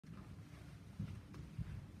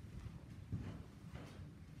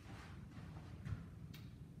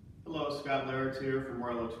Hello, Scott Larrett here from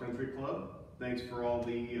Royal Oaks Country Club. Thanks for all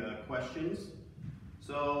the questions.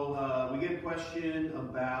 So we get a question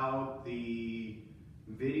about the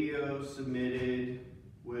video submitted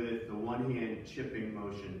with the one-hand chipping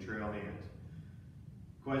motion, trail hand.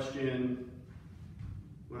 Question,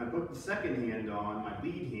 when I put the second hand on, my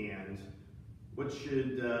lead hand, what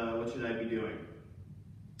should I be doing?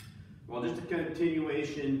 Well, just a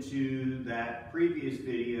continuation to that previous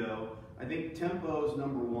video, I think tempo is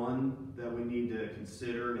number one that we need to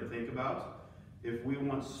consider and think about. If we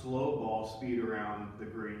want slow ball speed around the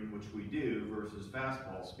green, which we do, versus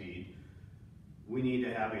fastball speed, we need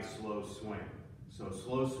to have a slow swing. So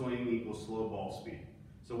slow swing equals slow ball speed.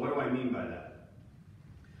 So what do I mean by that?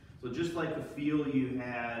 So just like the feel you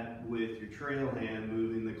had with your trail hand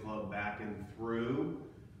moving the club back and through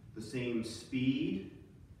the same speed,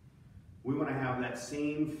 we want to have that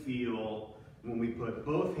same feel when we put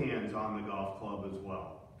both hands on the golf club as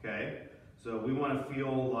well, okay? So we want to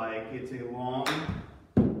feel like it's a long,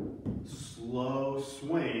 slow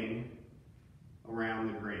swing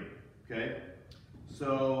around the green, okay?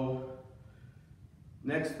 So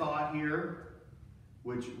next thought here,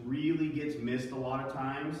 which really gets missed a lot of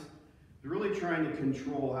times, is really trying to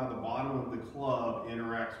control how the bottom of the club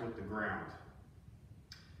interacts with the ground.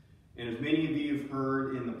 And as many of you have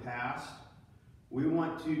heard in the past, we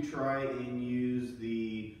want to try and use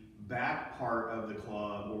the back part of the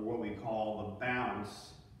club, or what we call the bounce,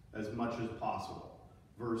 as much as possible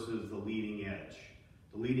versus the leading edge.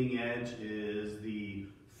 The leading edge is the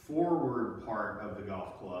forward part of the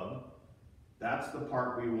golf club. That's the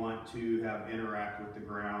part we want to have interact with the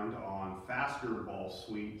ground on faster ball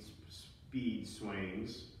speed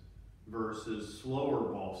swings versus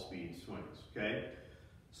slower ball speed swings, okay?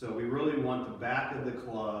 So we really want the back of the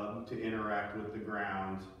club to interact with the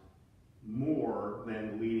ground more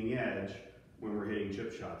than the leading edge when we're hitting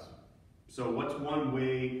chip shots. So what's one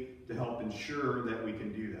way to help ensure that we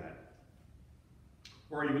can do that?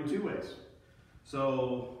 Or even two ways.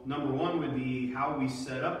 So number one would be how we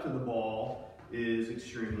set up to the ball is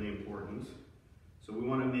extremely important. So we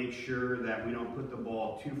want to make sure that we don't put the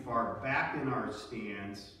ball too far back in our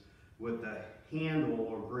stance with the handle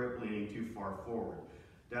or grip leaning too far forward.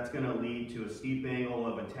 That's going to lead to a steep angle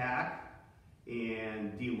of attack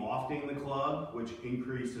and de-lofting the club, which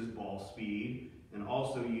increases ball speed, and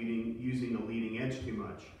also using the leading edge too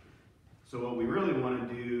much. So what we really want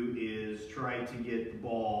to do is try to get the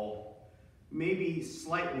ball maybe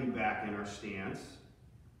slightly back in our stance,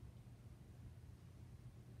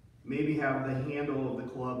 maybe have the handle of the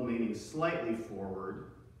club leaning slightly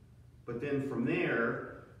forward, but then from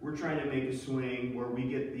there, we're trying to make a swing where we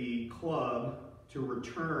get the club to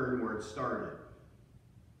return where it started,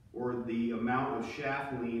 or the amount of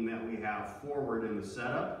shaft lean that we have forward in the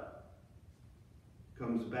setup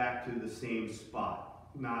comes back to the same spot,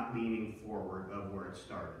 not leaning forward of where it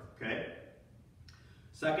started, okay?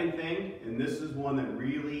 Second thing, and this is one that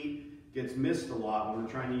really gets missed a lot when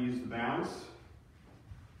we're trying to use the bounce,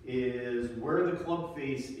 is where the club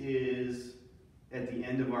face is at the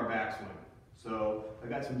end of our backswing. So I've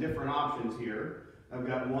got some different options here. I've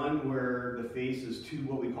got one where the face is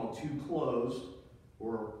what we call too closed,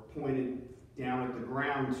 or pointed down at the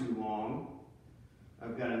ground too long.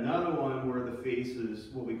 I've got another one where the face is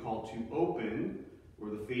what we call too open, where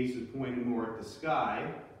the face is pointing more at the sky.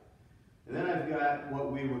 And then I've got what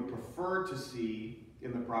we would prefer to see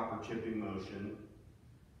in the proper chipping motion,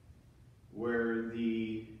 where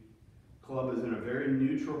the club is in a very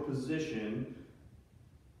neutral position,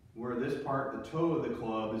 where this part, the toe of the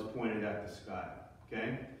club, is pointed at the sky.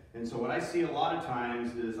 Okay? And so what I see a lot of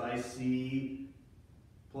times is I see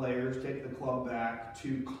players take the club back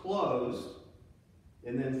too close,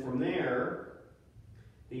 and then from there,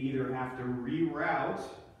 they either have to reroute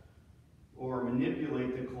or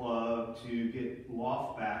manipulate the club to get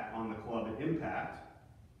loft back on the club at impact,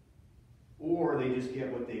 or they just get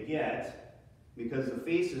what they get because the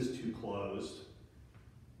face is too closed.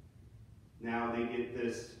 Now they get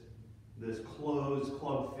this closed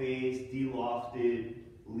club face, de-lofted,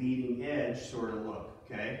 leading edge sort of look,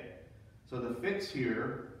 okay? So the fix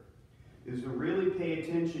here is to really pay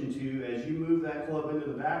attention to, as you move that club into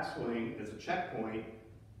the backswing as a checkpoint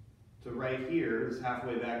to right here, this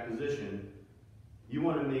halfway back position, you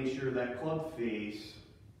want to make sure that club face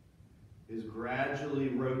is gradually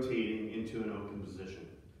rotating into an open position.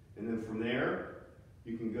 And then from there,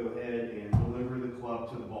 you can go ahead and deliver the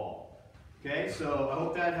club to the ball. Okay, so I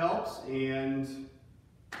hope that helps, and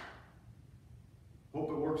hope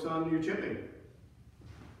it works on your chipping.